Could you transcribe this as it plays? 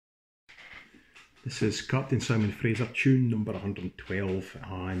This is Captain Simon Fraser, tune number 112,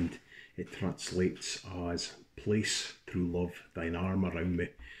 and it translates as "Place through love thine arm around me."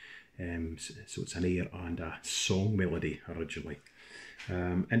 So it's an air and a song melody originally.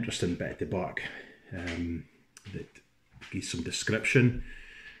 Interesting bit at the back that gives some description.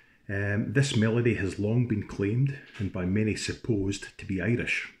 This melody has long been claimed and by many supposed to be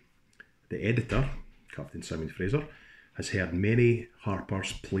Irish. The editor, Captain Simon Fraser, has heard many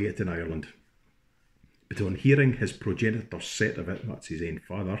harpers play it in Ireland. But on hearing his progenitor's set of it, that's his own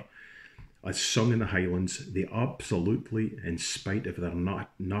father, as sung in the Highlands, they absolutely, in spite of their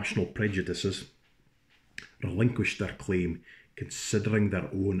national prejudices, relinquished their claim, considering their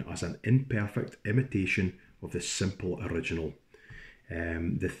own as an imperfect imitation of the simple original.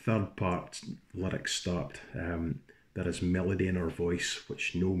 The third part, lyrics start, there is melody in our voice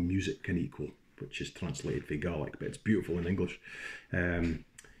which no music can equal, which is translated from Gaelic, but it's beautiful in English.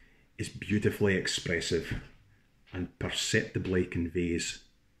 It's beautifully expressive and perceptibly conveyed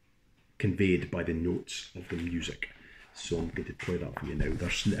by the notes of the music. So I'm going to play that for you now.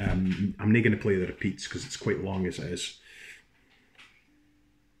 I'm not going to play the repeats because it's quite long as it is.